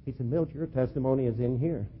 He said, Milt, your testimony is in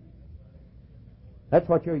here. That's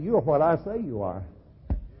what you are what I say you are.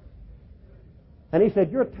 And He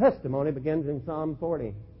said, your testimony begins in Psalm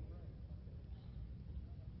 40.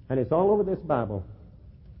 And it's all over this Bible.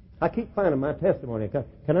 I keep finding my testimony.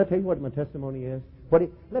 Can I tell you what my testimony is?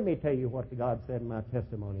 Let me tell you what God said my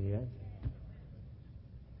testimony is.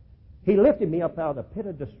 He lifted me up out of the pit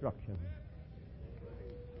of destruction,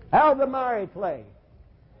 out of the miry clay.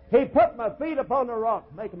 He put my feet upon the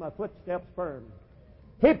rock, making my footsteps firm.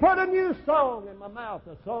 He put a new song in my mouth,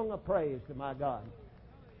 a song of praise to my God.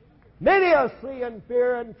 Many a see and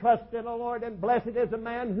fear and trust in the Lord, and blessed is the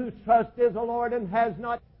man whose trust is the Lord and has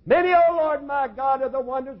not. Many, O Lord, my God, are the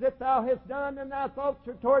wonders that Thou hast done, and Thy thoughts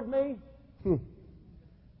are toward me.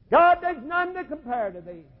 God, there's none to compare to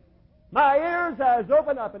Thee. My ears eyes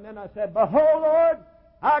opened up, and then I said, Behold, Lord,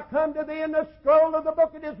 I come to Thee in the scroll of the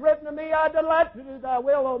book it is written to me. I delight to do Thy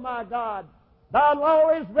will, O my God. Thy law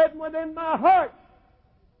is written within my heart,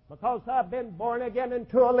 because I've been born again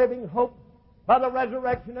into a living hope by the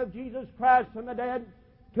resurrection of Jesus Christ from the dead,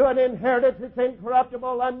 to an inheritance that's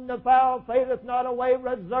incorruptible, undefiled, fadeth not away,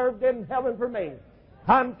 reserved in heaven for me.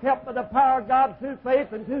 I'm kept by the power of God through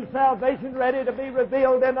faith and through salvation, ready to be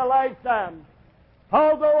revealed in the last time.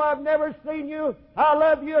 Although I've never seen you, I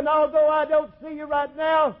love you, and although I don't see you right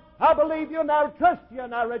now, I believe you, and I trust you,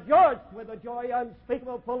 and I rejoice with a joy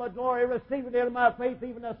unspeakable, full of glory, receiving into my faith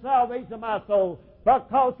even the salvation of my soul,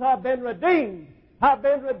 because I've been redeemed. I've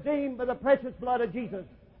been redeemed by the precious blood of Jesus,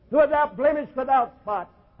 without blemish, without spot.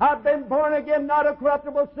 I've been born again, not of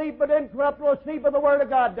corruptible seed, but incorruptible seed by the Word of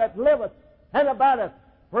God that liveth and abideth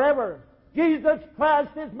forever. Jesus Christ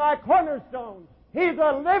is my cornerstone. He's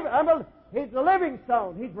a living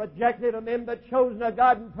stone. He's rejected of men, but chosen of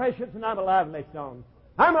God and precious, and I'm a lively stone.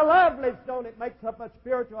 I'm a lively stone. It makes up a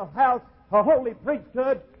spiritual house, a holy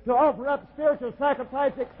priesthood, to offer up spiritual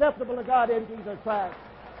sacrifice acceptable to God in Jesus Christ.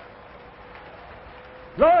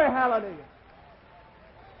 Glory, hallelujah.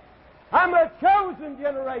 I'm a chosen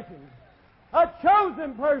generation, a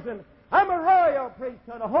chosen person. I'm a royal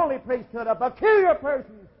priesthood, a holy priesthood, a peculiar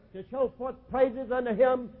person to show forth praises unto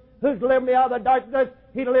Him who's delivered me out of the darkness.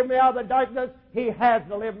 He delivered me out of the darkness. He has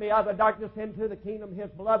delivered me out of the darkness into the kingdom of His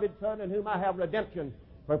beloved Son, in whom I have redemption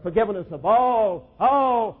for forgiveness of all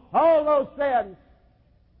those sins.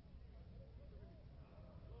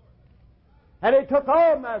 And He took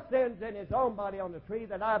all my sins in His own body on the tree,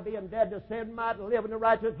 that I, being dead to sin, might live in the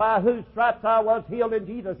righteous, by whose stripes I was healed in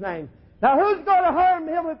Jesus' name. Now, who's going to harm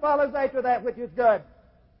him who follows after that which is good?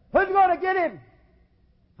 Who's going to get him?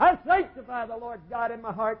 I sanctify the Lord God in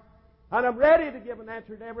my heart, and I'm ready to give an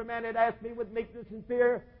answer to every man that asks me with meekness and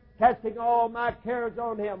fear, casting all my cares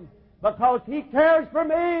on Him, because He cares for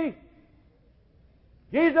me.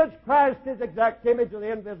 Jesus Christ is the exact image of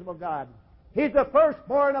the invisible God. He's the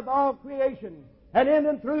firstborn of all creation. And in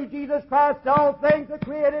and through Jesus Christ, all things are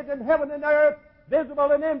created in heaven and earth,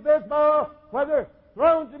 visible and invisible, whether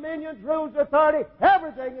thrones, dominions, rules, authority,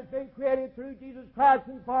 everything is being created through Jesus Christ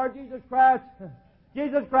and for Jesus Christ.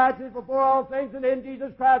 Jesus Christ is before all things, and in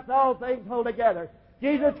Jesus Christ all things hold together.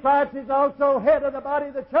 Jesus Christ is also head of the body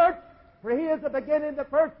of the church, for He is the beginning, the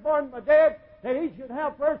firstborn of the dead, that He should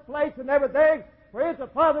have first place in everything. For it is the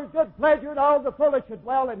Father's good pleasure that all the fullness should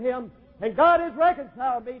dwell in Him. And God has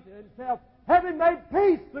reconciled me to Himself, having made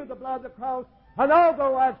peace through the blood of the cross. And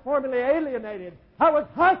although I was formerly alienated, I was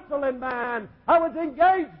hostile in mind, I was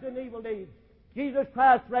engaged in evil deeds, Jesus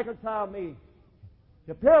Christ reconciled me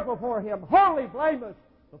to appear before Him, wholly blameless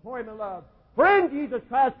before Him in love. For in Jesus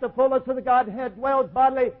Christ the fullness of the Godhead dwells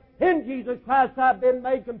bodily. In Jesus Christ I've been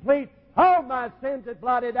made complete. All my sins is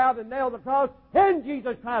blotted out and nailed to the cross. In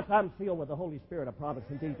Jesus Christ, I'm sealed with the Holy Spirit of promise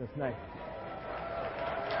in Jesus' name.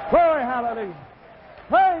 Glory, hallelujah.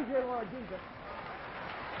 Praise you, Lord Jesus.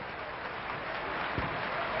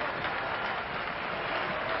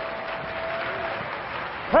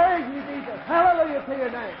 Praise you, Jesus. Hallelujah to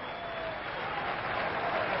your name.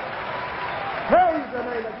 Praise the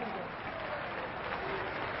name of Jesus.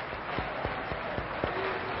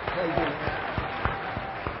 Praise you.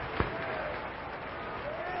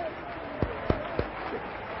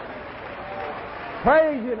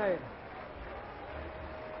 Praise your name.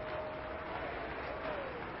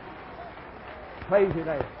 Praise your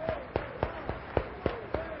name.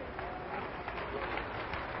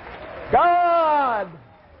 God,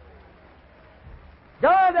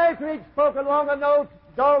 after He'd spoken long ago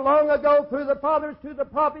through the fathers, to the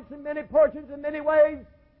prophets in many portions, in many ways,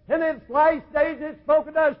 in His last days He's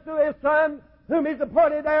spoken to us through His Son, whom He's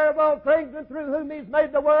appointed heir of all things, and through whom He's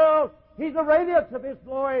made the world. He's the radiance of His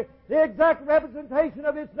glory, the exact representation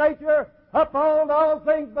of His nature, uphold all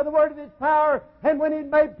things by the word of His power. And when He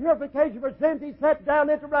made purification for sins, He sat down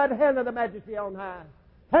at the right hand of the Majesty on high.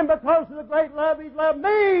 And because of the great love He's loved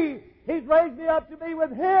me, He's raised me up to be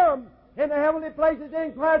with Him in the heavenly places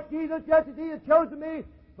in Christ Jesus, just as He has chosen me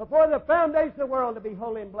before the foundation of the world to be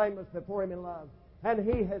holy and blameless before Him in love. And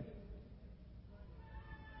He has...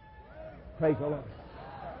 Praise the Lord.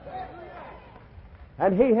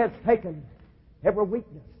 And He has taken every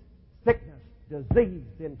weakness, sickness, disease,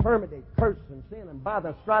 infirmity, curse, and sin, and by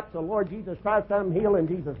the stripes of the Lord Jesus Christ, I'm healed in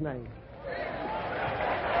Jesus' name.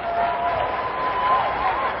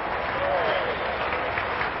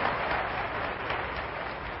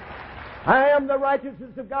 I am the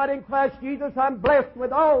righteousness of God in Christ Jesus. I'm blessed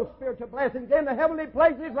with all spiritual blessings in the heavenly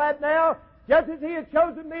places right now, just as He has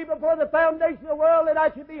chosen me before the foundation of the world, that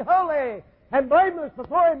I should be holy and blameless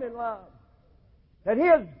before Him in love. That He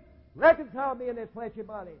has reconciled me in His fleshy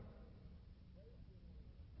body.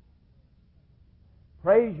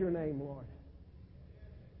 Praise your name, Lord.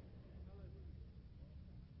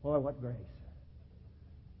 Boy, what grace.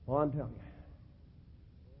 Oh, I'm telling you.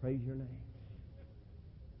 Praise your name.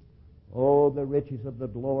 Oh, the riches of the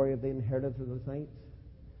glory of the inheritance of the saints,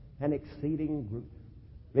 and exceeding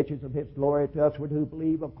riches of His glory to us who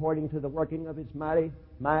believe, according to the working of His mighty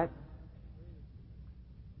might.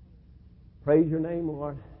 Praise your name,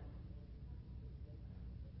 Lord.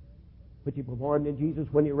 Which He performed in Jesus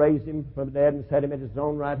when He raised Him from the dead and set Him at His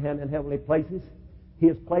own right hand in heavenly places. He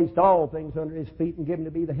has placed all things under His feet and given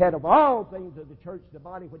to be the head of all things of the church, the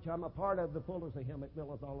body, which I'm a part of, the fullness of Him that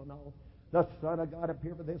filleth all in all. The Son of God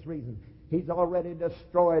appeared for this reason. He's already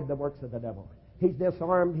destroyed the works of the devil. He's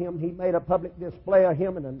disarmed him. He made a public display of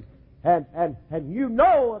him. And you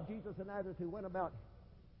know of Jesus and others who went about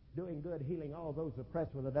doing good, healing all those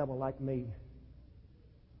oppressed with the devil like me.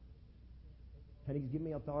 And He's given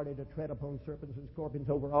me authority to tread upon serpents and scorpions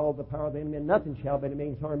over all the power of the enemy, and nothing shall by any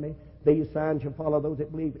means harm me. These signs shall follow those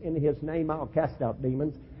that believe. In His name I'll cast out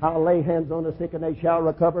demons. I'll lay hands on the sick, and they shall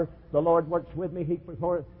recover. The Lord works with me.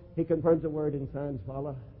 He confirms the word, and signs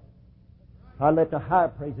follow. I let the high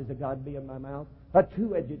praises of God be in my mouth, a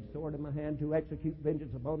two-edged sword in my hand, to execute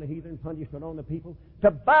vengeance upon the heathen, punishment on the people,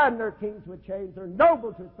 to bind their kings with chains, their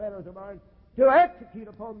nobles with fetters of iron, to execute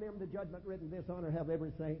upon them the judgment written. This honor have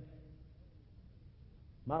every saint.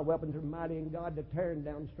 My weapons are mighty in God to tearing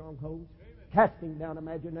down strongholds, casting down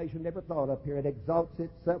imagination, every thought up here. It exalts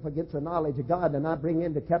itself against the knowledge of God, and I bring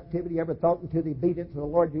into captivity every thought into the obedience of the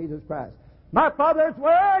Lord Jesus Christ. My Father's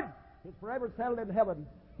word is forever settled in heaven.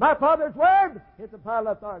 My Father's word is the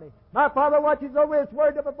final authority. My Father watches over His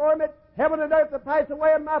word to perform it. Heaven and earth will pass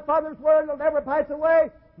away, and my Father's word will never pass away.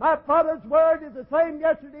 My Father's word is the same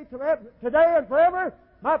yesterday, today, and forever.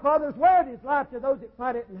 My Father's word is life to those that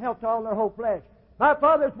find it, and health to all their whole flesh. My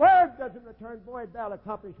Father's word doesn't return void. Thou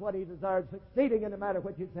accomplish what He desires, succeeding in the matter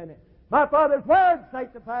which is in it. My Father's word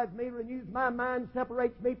sanctifies me, renews my mind,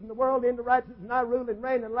 separates me from the world into righteousness, and I rule and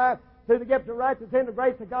reign in life through the gift of righteousness and the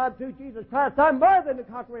grace of God through Jesus Christ. I'm more than a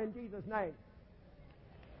conqueror in Jesus' name.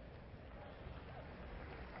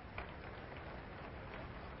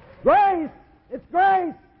 Grace! It's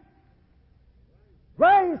grace!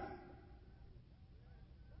 Grace!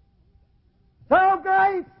 So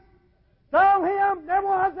grace! So Him! Never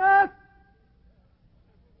was us!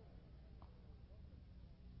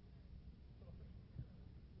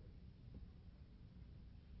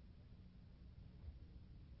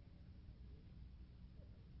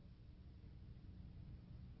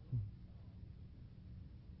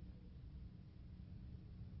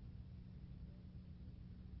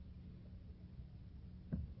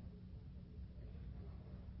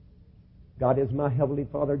 God is my Heavenly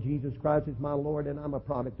Father. Jesus Christ is my Lord, and I'm a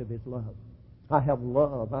product of His love. I have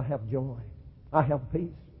love. I have joy. I have peace.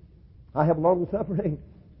 I have long-suffering.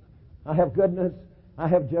 I have goodness. I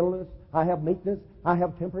have gentleness. I have meekness. I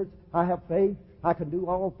have temperance. I have faith. I can do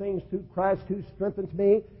all things through Christ who strengthens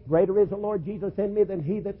me. Greater is the Lord Jesus in me than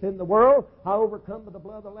he that's in the world. I overcome by the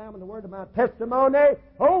blood of the Lamb and the word of my testimony.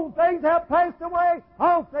 Old things have passed away.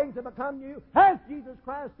 All things have become new. As Jesus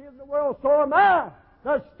Christ is in the world, so am I.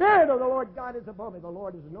 The Spirit of the Lord God is upon me. The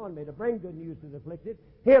Lord has anointed me to bring good news to the afflicted.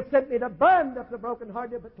 He has sent me to bind up the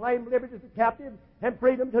brokenhearted, to proclaim liberty to the captive and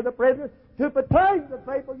freedom to the prisoners, to proclaim the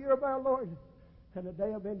faithful year of our Lord and the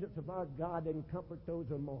day of vengeance of our God, and comfort those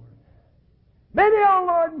who mourn. Many, O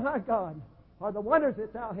Lord, my God, are the wonders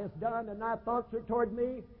that Thou hast done, and Thy thoughts are toward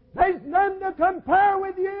me. There's none to compare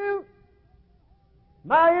with You.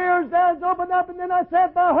 My ears Thou hast opened up, and then I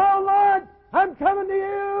said, Behold, Lord, I'm coming to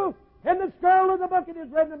You. In the scroll of the book it is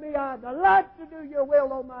written to me, I delight to do Your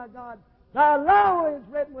will, O my God. Thy law is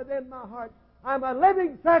written within my heart. I'm a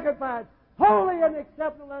living sacrifice, holy and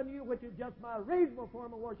acceptable unto You, which is just my reasonable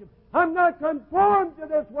form of worship. I'm not conformed to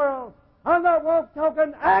this world. I'm not walk, talk,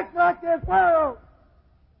 and act like this world.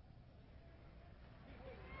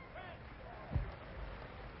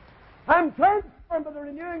 I'm transformed by the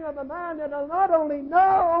renewing of the mind, and I'll not only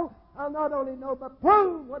know, but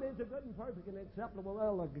prove what is a good and perfect and acceptable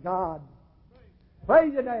will of God.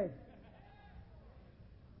 Praise Your name.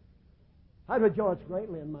 I rejoice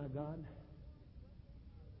greatly in my God.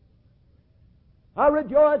 I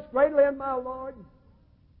rejoice greatly in my Lord.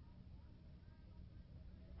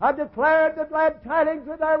 I've declared the glad tidings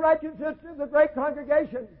of Thy righteousness to the great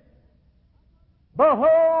congregation.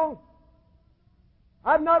 Behold,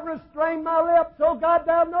 I've not restrained my lips, O God,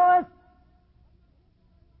 Thou knowest.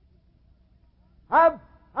 I've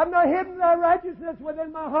not hidden Thy righteousness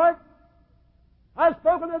within my heart. I've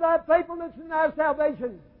spoken of Thy faithfulness and Thy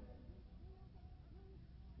salvation.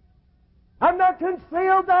 I've not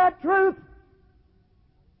concealed Thy truth.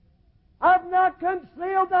 I've not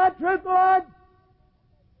concealed Thy truth, Lord.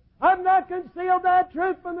 I've not concealed Thy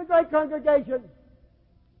truth from the great congregation.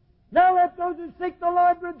 Now let those who seek the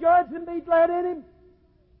Lord rejoice and be glad in Him.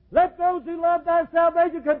 Let those who love Thy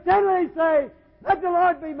salvation continually say, let the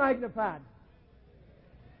Lord be magnified.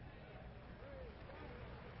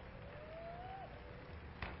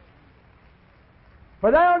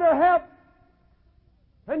 For Thou art a help,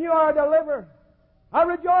 and You are a deliverer. I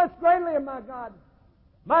rejoice greatly in my God.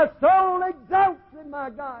 My soul exults in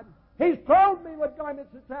my God. He's clothed me with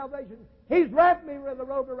garments of salvation. He's wrapped me with a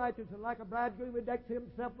robe of righteousness, like a bridegroom who decks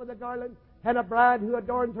himself with a garland, and a bride who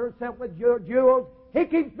adorns herself with jewels. He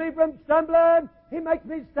keeps me from stumbling. He makes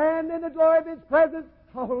me stand in the glory of His presence,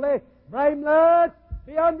 holy, blameless,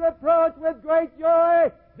 beyond reproach, with great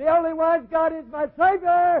joy. The only wise God is my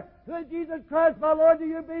Savior, who is Jesus Christ, my Lord. To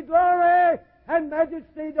You be glory and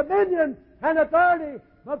majesty, dominion and authority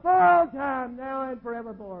before all time, now and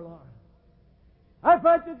forevermore, Lord. I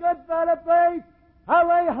fight the good fight of faith. I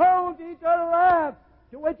lay hold to eternal life,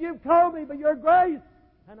 to which You've called me by Your grace,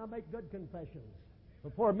 and I make good confessions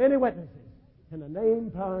before many witnesses in the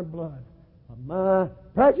name, power, and blood of my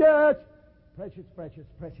precious,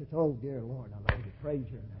 oh dear Lord, I love You. Praise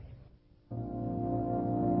Your name.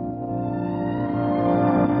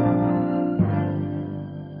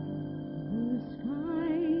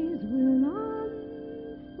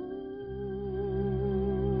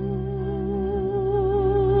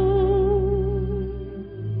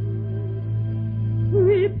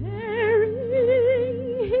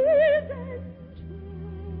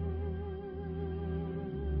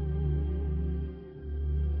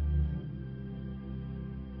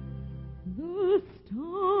 The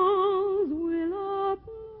stars will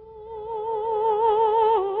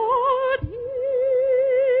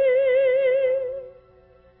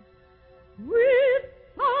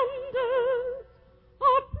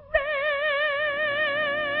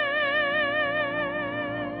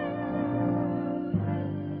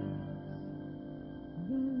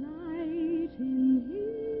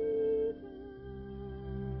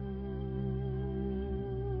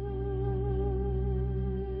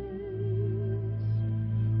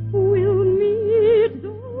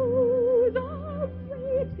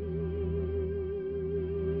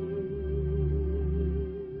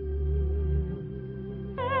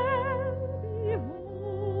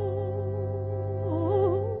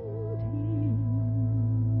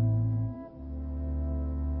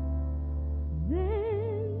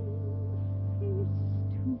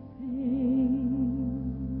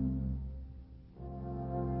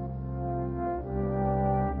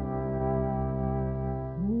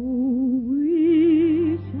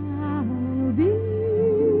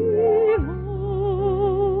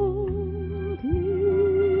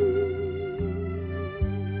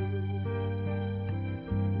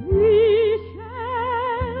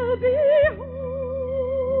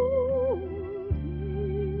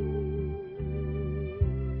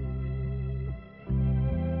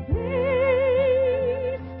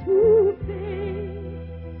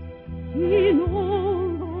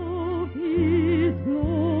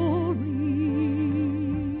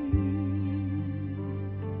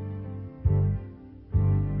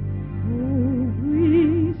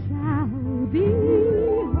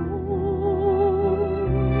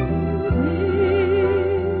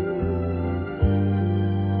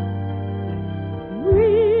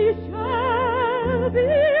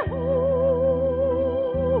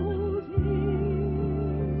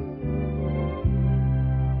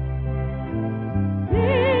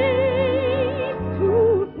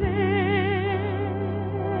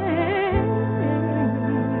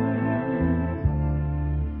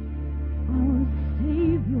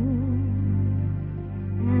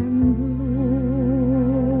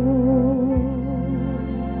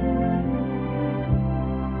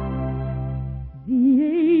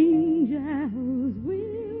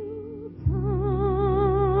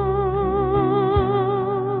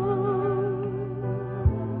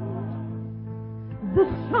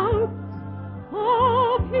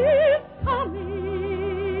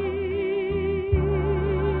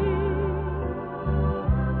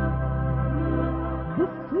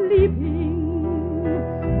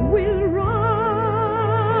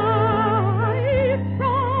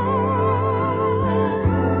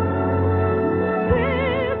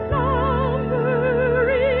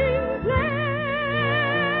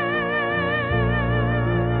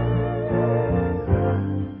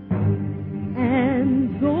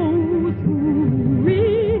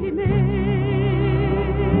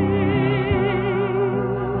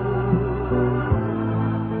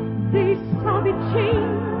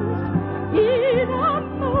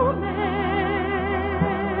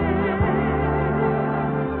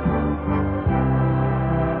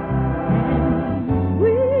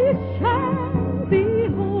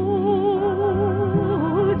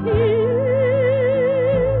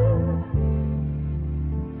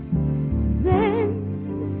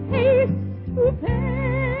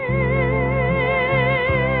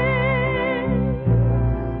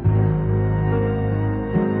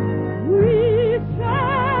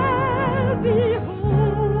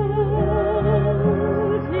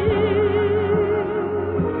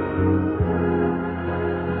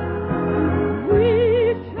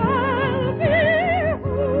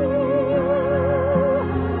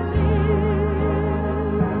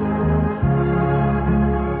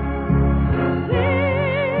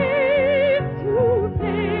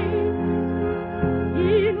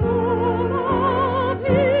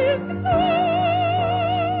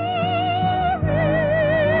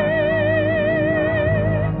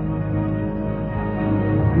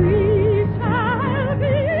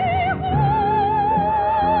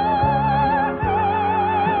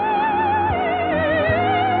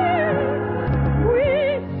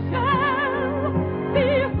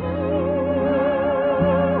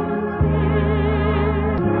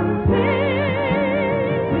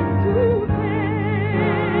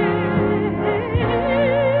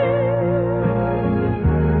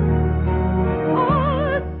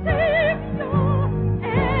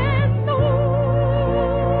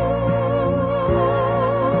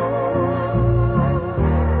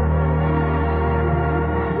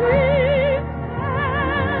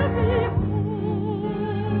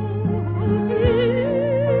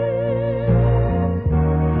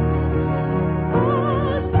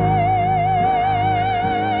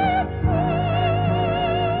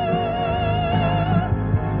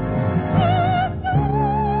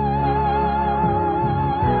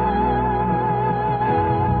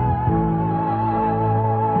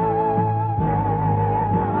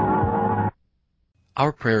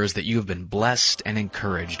Our prayer is that you have been blessed and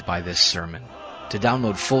encouraged by this sermon. To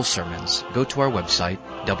download full sermons, go to our website,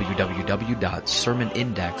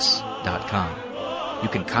 www.sermonindex.com. You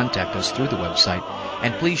can contact us through the website,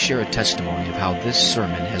 and please share a testimony of how this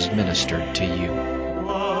sermon has ministered to you.